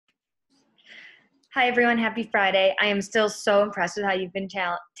Hi, everyone. Happy Friday. I am still so impressed with how you've been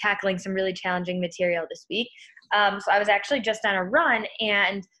tackling some really challenging material this week. So I was actually just on a run,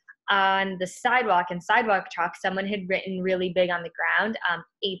 and on the sidewalk and sidewalk chalk, someone had written really big on the ground,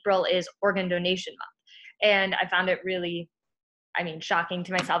 April is organ donation month. And I found it really, shocking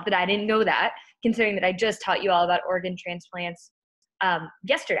to myself that I didn't know that, considering that I just taught you all about organ transplants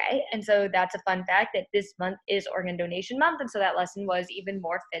yesterday. And so that's a fun fact that this month is organ donation month. And so that lesson was even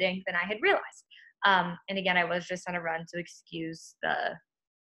more fitting than I had realized. And again, I was just on a run, so excuse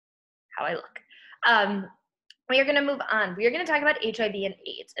how I look. We are going to move on. We are going to talk about HIV and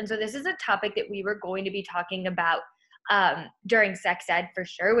AIDS. And so this is a topic that we were going to be talking about during sex ed for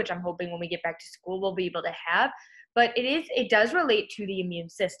sure, which I'm hoping when we get back to school we'll be able to have. But it does relate to the immune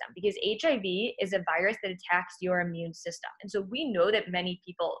system, because HIV is a virus that attacks your immune system. And so we know that many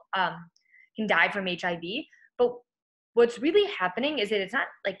people can die from HIV, but what's really happening is that it's not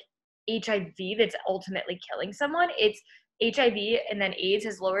like HIV that's ultimately killing someone. It's HIV, and then AIDS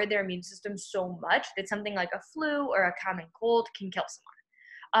has lowered their immune system so much that something like a flu or a common cold can kill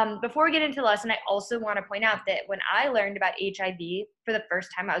someone. Before we get into the lesson, I also want to point out that when I learned about HIV for the first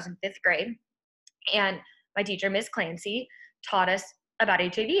time, I was in 5th grade, and my teacher, Miss Clancy, taught us about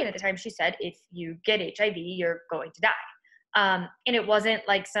HIV. And at the time she said, if you get HIV, you're going to die. And it wasn't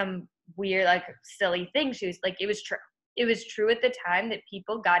like some weird, like silly thing. She was like, it was true. It was true at the time that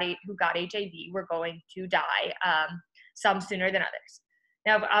people who got HIV were going to die, some sooner than others.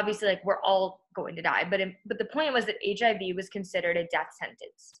 Now, obviously, like we're all going to die, but the point was that HIV was considered a death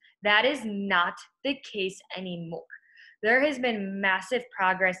sentence. That is not the case anymore. There has been massive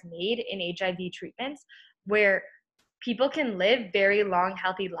progress made in HIV treatments where people can live very long,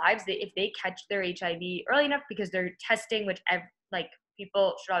 healthy lives that if they catch their HIV early enough, because they're testing, which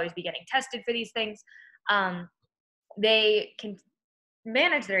people should always be getting tested for these things. They can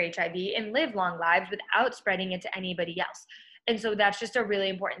manage their HIV and live long lives without spreading it to anybody else. And so that's just a really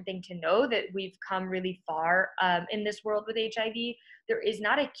important thing to know, that we've come really far in this world with HIV. There is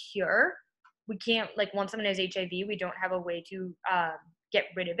not a cure. We can't, like, once someone has HIV, we don't have a way to get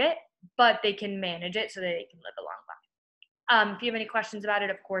rid of it, but they can manage it so that they can live a long life. If you have any questions about it,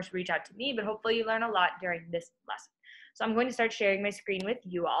 of course, reach out to me, but hopefully you learn a lot during this lesson. So I'm going to start sharing my screen with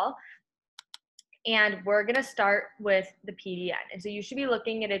you all. And we're going to start with the PDN. And so you should be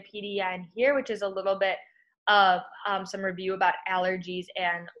looking at a PDN here, which is a little bit of some review about allergies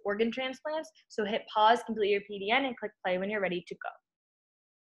and organ transplants. So hit pause, complete your PDN, and click play when you're ready to go.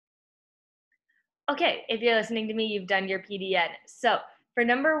 Okay, if you're listening to me, you've done your PDN. So for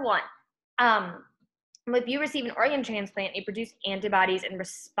number 1, if you receive an organ transplant, you produce antibodies in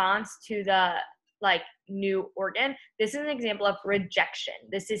response to the new organ. This is an example of rejection.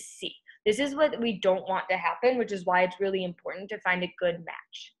 This is C. This is what we don't want to happen, which is why it's really important to find a good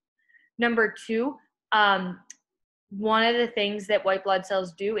match. Number 2, one of the things that white blood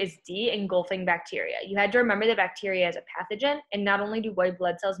cells do is de-engulfing bacteria. You had to remember that bacteria is a pathogen, and not only do white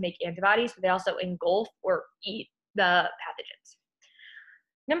blood cells make antibodies, but they also engulf or eat the pathogens.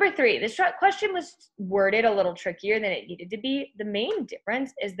 Number 3, this question was worded a little trickier than it needed to be. The main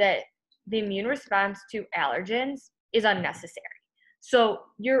difference is that the immune response to allergens is unnecessary. So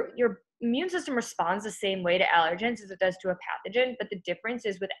your immune system responds the same way to allergens as it does to a pathogen, but the difference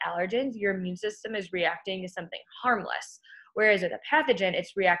is with allergens, your immune system is reacting to something harmless, whereas with a pathogen,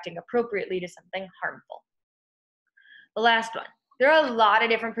 it's reacting appropriately to something harmful. The last one, there are a lot of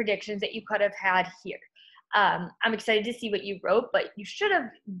different predictions that you could have had here. I'm excited to see what you wrote, but you should have,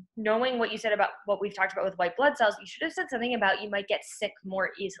 knowing what you said about what we've talked about with white blood cells, you should have said something about you might get sick more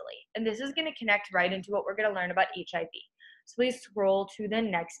easily. And this is going to connect right into what we're going to learn about HIV. So please scroll to the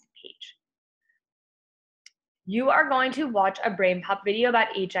next page. You are going to watch a brain pop video about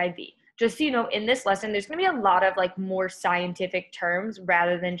HIV. Just so you know, in this lesson, there's going to be a lot of more scientific terms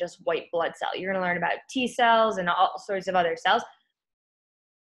rather than just white blood cell. You're going to learn about T cells and all sorts of other cells.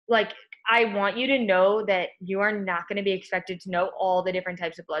 I want you to know that you are not going to be expected to know all the different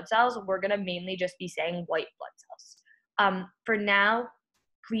types of blood cells. We're going to mainly just be saying white blood cells. For now,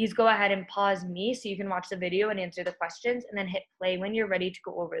 please go ahead and pause me so you can watch the video and answer the questions, and then hit play when you're ready to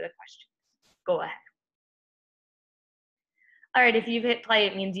go over the questions. Go ahead. All right, if you've hit play,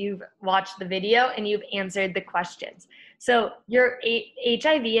 it means you've watched the video and you've answered the questions. So your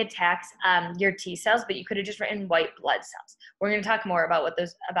HIV attacks your T cells, but you could have just written white blood cells. We're going to talk more about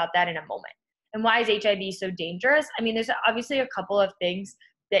that in a moment. And why is HIV so dangerous? There's obviously a couple of things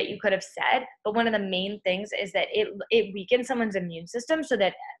that you could have said, but one of the main things is that it weakens someone's immune system so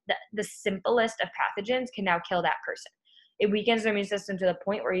that the simplest of pathogens can now kill that person. It weakens their immune system to the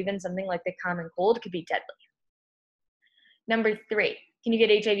point where even something like the common cold could be deadly. Number 3, Can you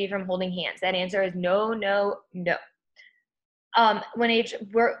get HIV from holding hands? That answer is no, no, no. I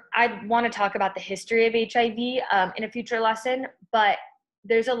want to talk about the history of HIV in a future lesson, but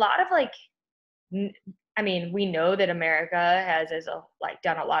there's a lot of we know that America has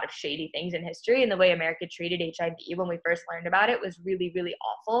done a lot of shady things in history, and the way America treated HIV when we first learned about it was really, really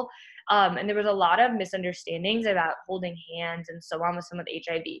awful. And there was a lot of misunderstandings about holding hands and so on with some of the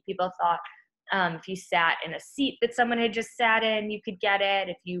HIV. People thought if you sat in a seat that someone had just sat in, you could get it.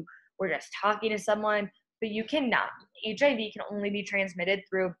 If you were just talking to someone, but you cannot. HIV can only be transmitted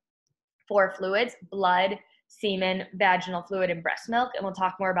through 4 fluids: blood, semen, vaginal fluid, and breast milk. And we'll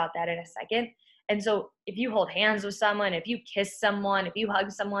talk more about that in a second. And so if you hold hands with someone, if you kiss someone, if you hug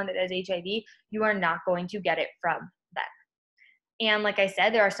someone that has HIV, you are not going to get it from them. And like I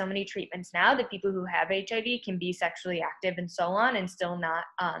said, there are so many treatments now that people who have HIV can be sexually active and so on and still not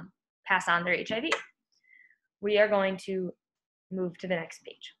pass on their HIV. We are going to move to the next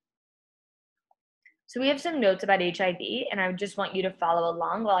page. So we have some notes about HIV, and I just want you to follow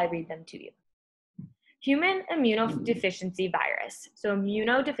along while I read them to you. Human immunodeficiency virus. So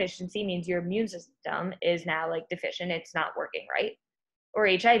immunodeficiency means your immune system is now deficient, it's not working right. Or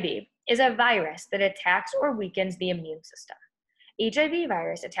HIV is a virus that attacks or weakens the immune system. HIV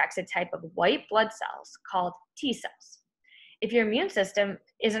virus attacks a type of white blood cells called T cells. If your immune system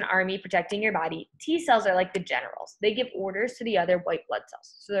is an army protecting your body, T cells are like the generals. They give orders to the other white blood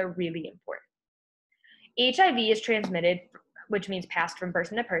cells, so they're really important. HIV is transmitted, which means passed from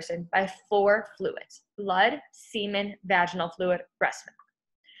person to person, by 4 fluids: blood, semen, vaginal fluid, breast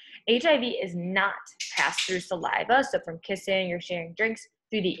milk. HIV is not passed through saliva, so from kissing or sharing drinks,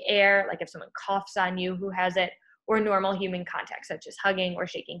 through the air, like if someone coughs on you who has it, or normal human contact, such as hugging or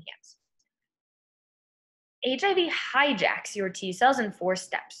shaking hands. HIV hijacks your T cells in 4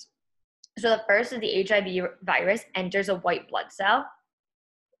 steps. So the first is the HIV virus enters a white blood cell,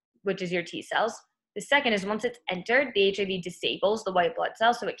 which is your T cells. The second is once it's entered, the HIV disables the white blood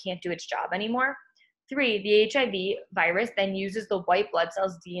cell so it can't do its job anymore. 3, the HIV virus then uses the white blood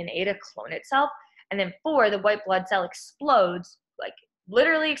cell's DNA to clone itself. And then 4, the white blood cell explodes,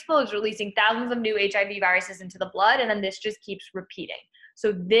 literally explodes, releasing thousands of new HIV viruses into the blood, and then this just keeps repeating.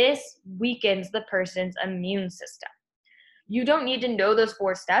 So this weakens the person's immune system. You don't need to know those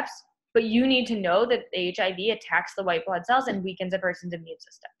 4 steps, but you need to know that the HIV attacks the white blood cells and weakens a person's immune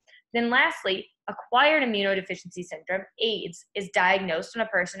system. Then lastly, acquired immunodeficiency syndrome, AIDS, is diagnosed when a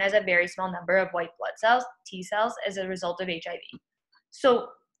person has a very small number of white blood cells, T cells, as a result of HIV. So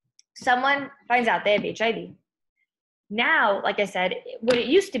someone finds out they have HIV. Now, like I said, what it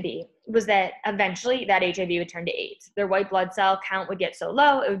used to be was that eventually that HIV would turn to AIDS. Their white blood cell count would get so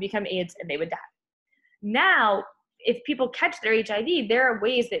low, it would become AIDS and they would die. Now, if people catch their HIV, there are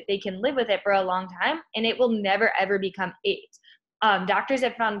ways that they can live with it for a long time and it will never ever become AIDS. Doctors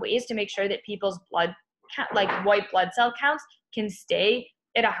have found ways to make sure that people's blood, white blood cell counts, can stay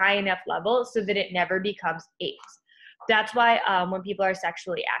at a high enough level so that it never becomes AIDS. That's why when people are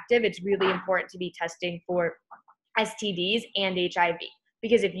sexually active, it's really important to be testing for STDs and HIV.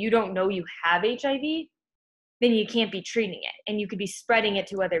 Because if you don't know you have HIV, then you can't be treating it and you could be spreading it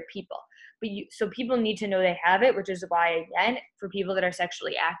to other people. So people need to know they have it, which is why, again, for people that are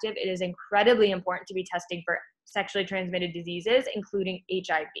sexually active, it is incredibly important to be testing for sexually transmitted diseases, including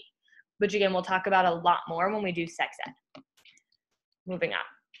HIV, which again, we'll talk about a lot more when we do sex ed. Moving on.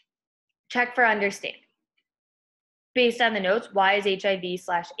 Check for understanding. Based on the notes, why is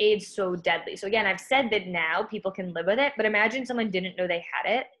HIV/AIDS so deadly? So again, I've said that now people can live with it, but imagine someone didn't know they had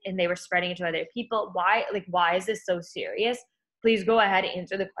it and they were spreading it to other people. Why is this so serious? Please go ahead and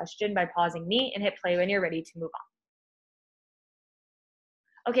answer the question by pausing me and hit play when you're ready to move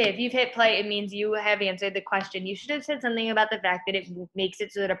on. Okay, if you've hit play, it means you have answered the question. You should have said something about the fact that it makes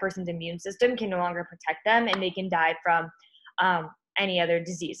it so that a person's immune system can no longer protect them and they can die from any other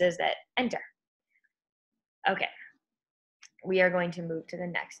diseases that enter. Okay, we are going to move to the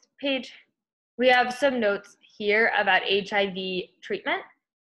next page. We have some notes here about HIV treatment.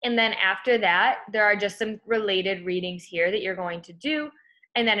 And then after that, there are just some related readings here that you're going to do,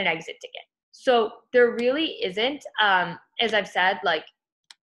 and then an exit ticket. So there really isn't, as I've said,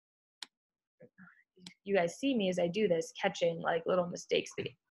 you guys see me as I do this, catching little mistakes that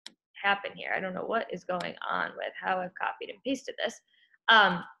happen here. I don't know what is going on with how I've copied and pasted this.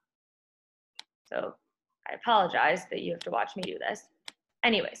 So I apologize that you have to watch me do this.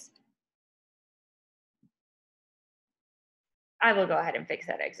 Anyways. I will go ahead and fix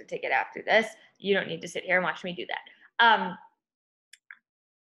that exit ticket after this. You don't need to sit here and watch me do that.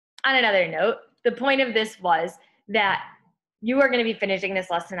 On another note, the point of this was that you are going to be finishing this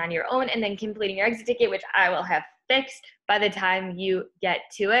lesson on your own and then completing your exit ticket, which I will have fixed by the time you get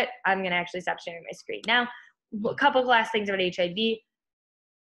to it. I'm going to actually stop sharing my screen now. A couple of last things about HIV.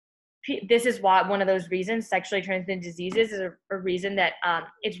 This is why one of those reasons sexually transmitted diseases is a reason that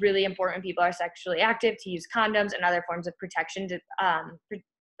it's really important when people are sexually active to use condoms and other forms of protection to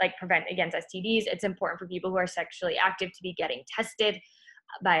prevent against STDs. It's important for people who are sexually active to be getting tested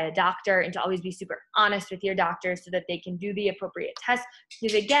by a doctor and to always be super honest with your doctor so that they can do the appropriate tests.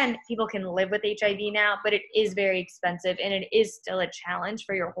 Because again, people can live with HIV now, but it is very expensive and it is still a challenge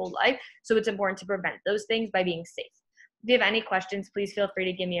for your whole life. So it's important to prevent those things by being safe. If you have any questions, please feel free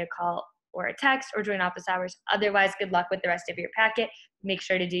to give me a call or a text or join office hours. Otherwise, good luck with the rest of your packet. Make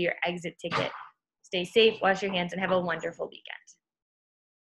sure to do your exit ticket. Stay safe, wash your hands, and have a wonderful weekend.